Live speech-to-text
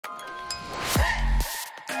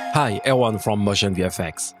Hi, Erwan from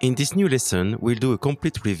MotionVFX. In this new lesson, we'll do a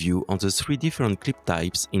complete review on the 3 different clip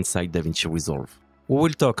types inside DaVinci Resolve. We will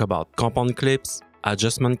talk about compound clips,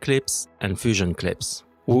 adjustment clips, and fusion clips.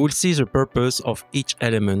 We will see the purpose of each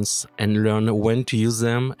element and learn when to use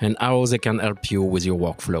them and how they can help you with your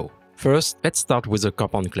workflow. First, let's start with the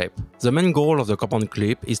compound clip. The main goal of the compound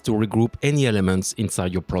clip is to regroup any elements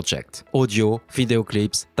inside your project: audio, video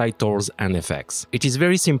clips, titles, and effects. It is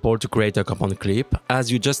very simple to create a compound clip,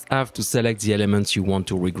 as you just have to select the elements you want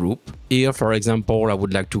to regroup. Here, for example, I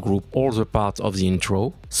would like to group all the parts of the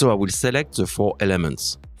intro, so I will select the 4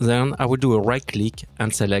 elements. Then I will do a right-click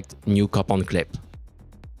and select New Compound Clip.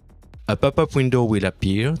 A pop-up window will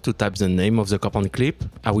appear to type the name of the compound clip.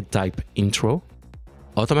 I will type Intro.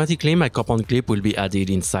 Automatically, my compound clip will be added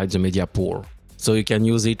inside the media pool, so you can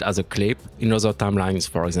use it as a clip in other timelines,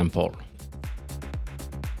 for example.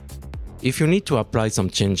 If you need to apply some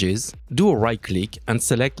changes, do a right-click and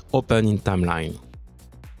select Open in Timeline.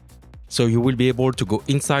 So you will be able to go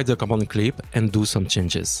inside the compound clip and do some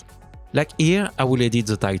changes. Like here, I will edit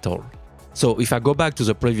the title. So if I go back to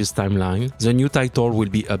the previous timeline, the new title will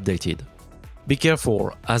be updated. Be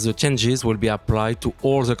careful, as the changes will be applied to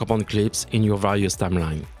all the compound clips in your various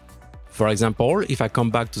timelines. For example, if I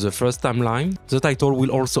come back to the first timeline, the title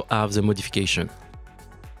will also have the modification.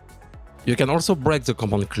 You can also break the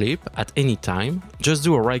compound clip at any time. Just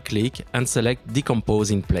do a right-click and select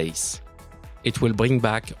Decompose in place. It will bring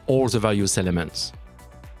back all the various elements.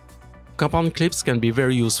 Compound clips can be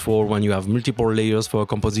very useful when you have multiple layers for a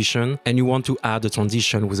composition and you want to add a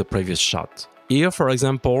transition with a previous shot. Here, for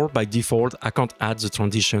example, by default, I can't add the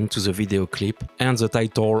transition to the video clip and the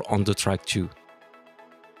title on the track 2.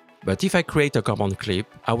 But if I create a compound clip,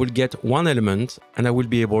 I will get one element and I will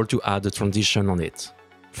be able to add a transition on it.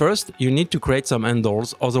 First, you need to create some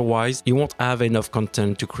handles, otherwise you won't have enough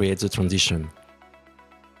content to create the transition.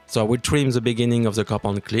 So I will trim the beginning of the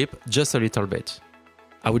compound clip just a little bit.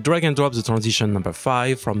 I will drag and drop the transition number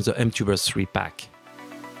 5 from the MTubers 3 pack.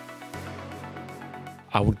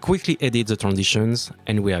 I will quickly edit the transitions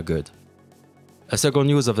and we are good. A second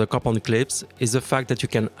use of the compound clips is the fact that you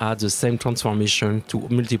can add the same transformation to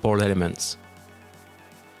multiple elements.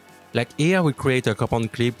 Like here, I will create a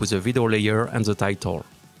compound clip with a video layer and the title.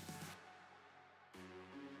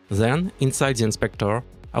 Then, inside the inspector,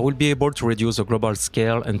 I will be able to reduce the global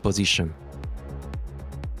scale and position.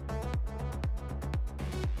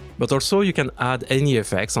 But also you can add any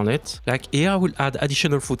effects on it. Like here I will add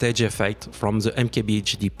additional footage effect from the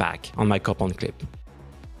MKBHD pack on my compound clip.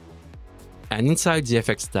 And inside the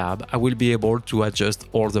effects tab, I will be able to adjust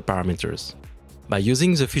all the parameters. By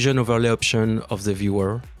using the fusion overlay option of the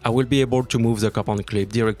viewer, I will be able to move the compound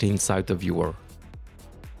clip directly inside the viewer.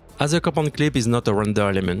 As the compound clip is not a render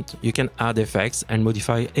element, you can add effects and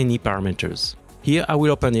modify any parameters. Here I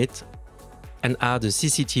will open it and add the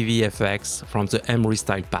CCTV effects from the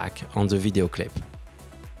M-Restyle pack on the video clip.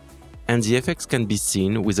 And the effects can be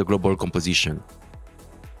seen with a global composition.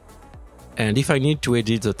 And if I need to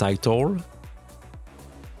edit the title,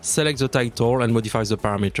 select the title and modify the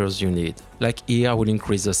parameters you need. Like here, I will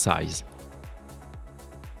increase the size.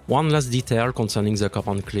 One last detail concerning the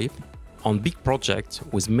compound clip. On big projects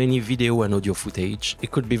with many video and audio footage,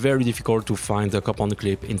 it could be very difficult to find the compound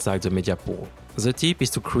clip inside the media pool. The tip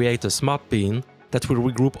is to create a smart bin that will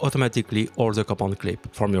regroup automatically all the compound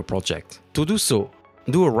clip from your project. To do so,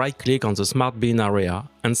 do a right-click on the smart bin area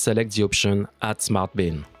and select the option Add Smart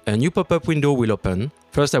Bin. A new pop-up window will open.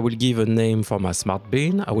 First, I will give a name for my smart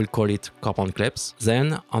bin. I will call it Compound Clips.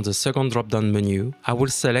 Then, on the second drop-down menu, I will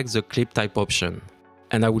select the clip type option.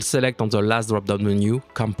 And I will select on the last drop-down menu,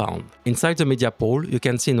 Compound. Inside the media pool, you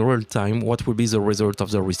can see in real time what will be the result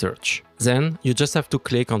of the research. Then, you just have to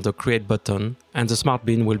click on the Create button and the smart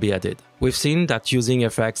bin will be added. We've seen that using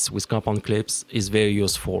effects with compound clips is very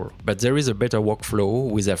useful, but there is a better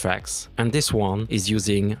workflow with effects, and this one is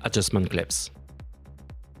using adjustment clips.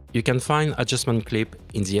 You can find adjustment clip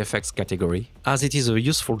in the effects category. As it is a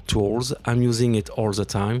useful tool, I'm using it all the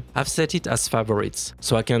time. I've set it as favorites,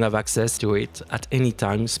 so I can have access to it at any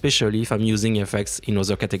time, especially if I'm using effects in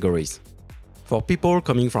other categories. For people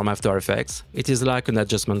coming from After Effects, it is like an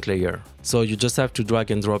adjustment layer. So you just have to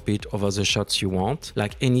drag and drop it over the shots you want,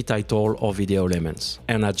 like any title or video elements,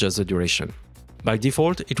 and adjust the duration. By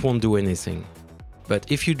default, it won't do anything. But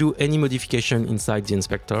if you do any modification inside the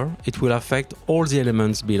inspector, it will affect all the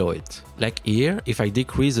elements below it. Like here, if I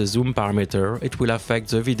decrease the zoom parameter, it will affect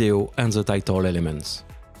the video and the title elements.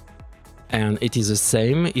 And it is the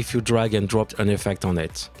same if you drag and drop an effect on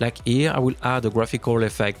it. Like here, I will add a graphical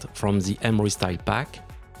effect from the M-Restyle pack.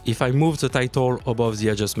 If I move the title above the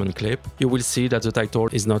adjustment clip, you will see that the title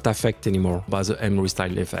is not affected anymore by the M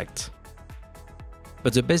Restyle effect.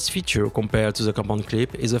 But the best feature compared to the compound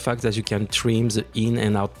clip is the fact that you can trim the in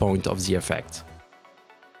and out point of the effect.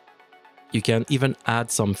 You can even add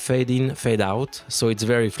some fade in, fade out, so it's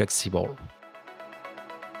very flexible.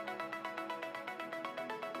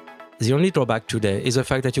 The only drawback today is the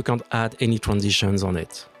fact that you can't add any transitions on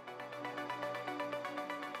it.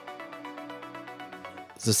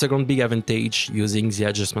 The second big advantage using the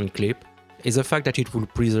adjustment clip is the fact that it will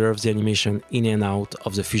preserve the animation in and out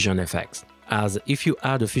of the fusion effects. As if you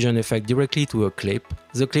add a fusion effect directly to a clip,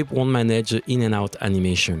 the clip won't manage the in and out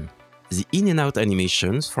animation. The in and out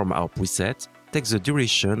animations from our preset take the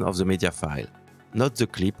duration of the media file, not the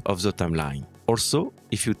clip of the timeline. Also,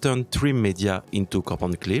 if you turn trim media into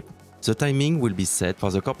compound clip, the timing will be set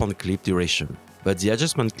for the compound clip duration, but the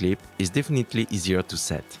adjustment clip is definitely easier to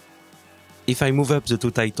set. If I move up the two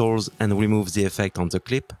titles and remove the effect on the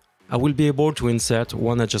clip, I will be able to insert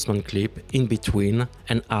one adjustment clip in between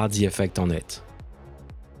and add the effect on it.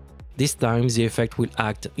 This time the effect will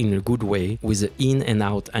act in a good way with the in and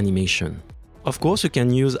out animation. Of course, you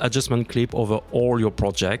can use adjustment clip over all your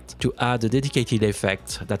project to add a dedicated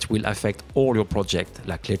effect that will affect all your project,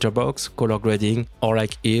 like letterbox, color grading, or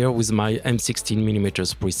like here with my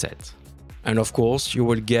M16mm preset. And of course, you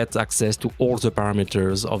will get access to all the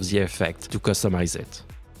parameters of the effect to customize it.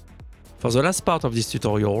 For the last part of this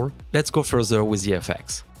tutorial, let's go further with the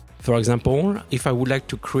effects. For example, if I would like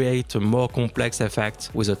to create a more complex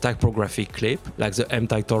effect with a typographic clip, like the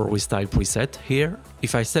M-Title Restyle preset here,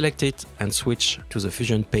 if I select it and switch to the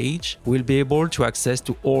Fusion page, we'll be able to access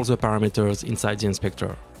to all the parameters inside the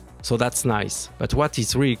inspector. So that's nice, but what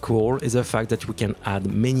is really cool is the fact that we can add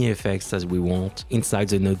many effects as we want inside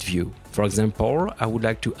the node view. For example, I would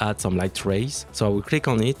like to add some light rays, so I will click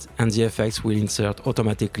on it and the effects will insert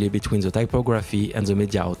automatically between the typography and the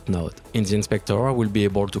media out node. In the inspector, I will be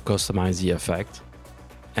able to customize the effect.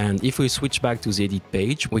 And if we switch back to the edit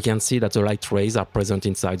page, we can see that the light rays are present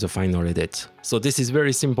inside the final edit. So this is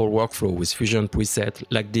very simple workflow with Fusion preset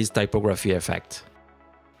like this typography effect.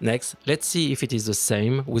 Next, let's see if it is the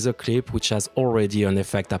same with a clip which has already an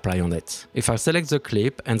effect applied on it. If I select the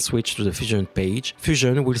clip and switch to the Fusion page,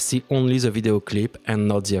 Fusion will see only the video clip and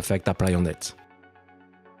not the effect applied on it.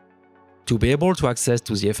 To be able to access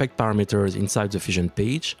to the effect parameters inside the Fusion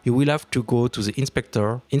page, you will have to go to the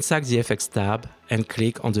inspector inside the Effects tab and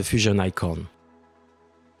click on the Fusion icon.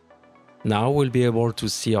 Now we'll be able to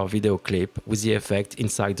see our video clip with the effect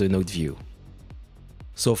inside the node view.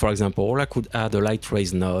 So for example, I could add a light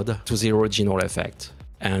rays node to the original effect.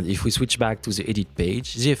 And if we switch back to the edit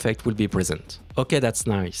page, the effect will be present. Okay, that's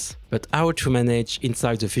nice. But how to manage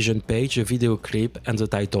inside the Fusion page a video clip and the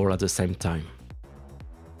title at the same time?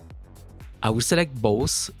 I will select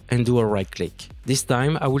both and do a right click. This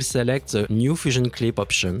time I will select the new Fusion clip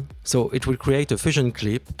option, so it will create a Fusion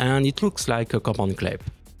clip and it looks like a compound clip.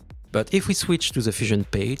 But if we switch to the Fusion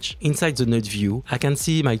page, inside the node view, I can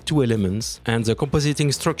see my two elements and the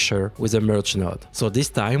compositing structure with a merge node. So this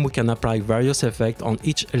time we can apply various effects on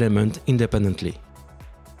each element independently.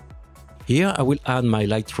 Here I will add my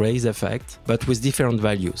light rays effect, but with different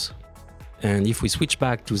values. And if we switch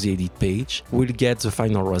back to the edit page, we'll get the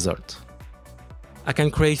final result. I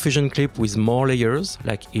can create Fusion clip with more layers,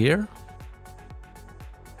 like here.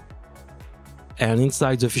 And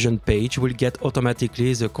inside the Fusion page, we'll get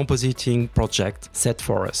automatically the compositing project set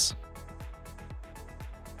for us.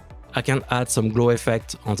 I can add some glow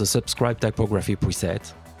effect on the subscribe typography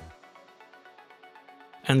preset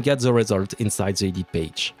and get the result inside the edit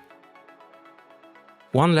page.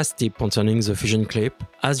 One last tip concerning the Fusion clip.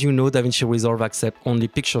 As you know, DaVinci Resolve accepts only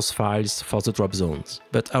pictures files for the drop zones.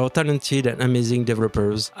 But our talented and amazing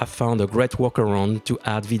developers have found a great workaround to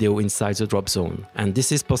add video inside the drop zone. And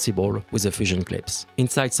this is possible with the Fusion clips.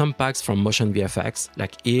 Inside some packs from MotionVFX,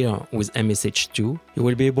 like here with MSH2, you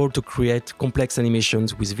will be able to create complex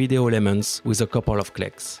animations with video elements with a couple of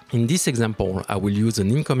clicks. In this example, I will use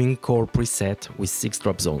an incoming call preset with 6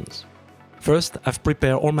 drop zones. First, I've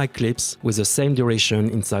prepared all my clips with the same duration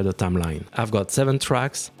inside the timeline. I've got 7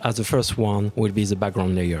 tracks, as the first one will be the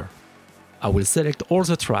background layer. I will select all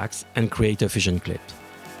the tracks and create a Fusion clip.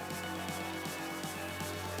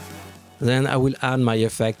 Then I will add my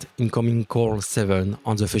effect incoming call 7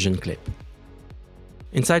 on the Fusion clip.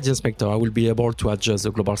 Inside the inspector, I will be able to adjust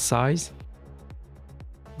the global size.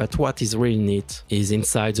 But what is really neat is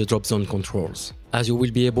inside the drop zone controls, as you will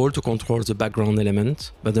be able to control the background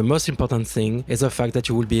element, but the most important thing is the fact that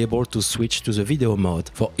you will be able to switch to the video mode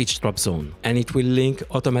for each drop zone, and it will link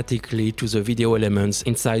automatically to the video elements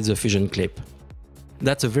inside the Fusion clip.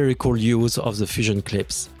 That's a very cool use of the fusion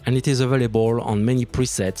clips, and it is available on many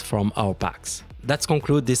presets from our packs. That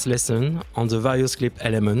concludes this lesson on the various clip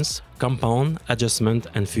elements, compound, adjustment,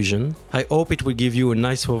 and fusion. I hope it will give you a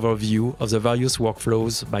nice overview of the various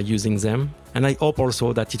workflows by using them, and I hope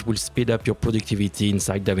also that it will speed up your productivity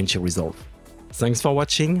inside DaVinci Resolve. Thanks for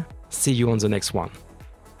watching, see you on the next one.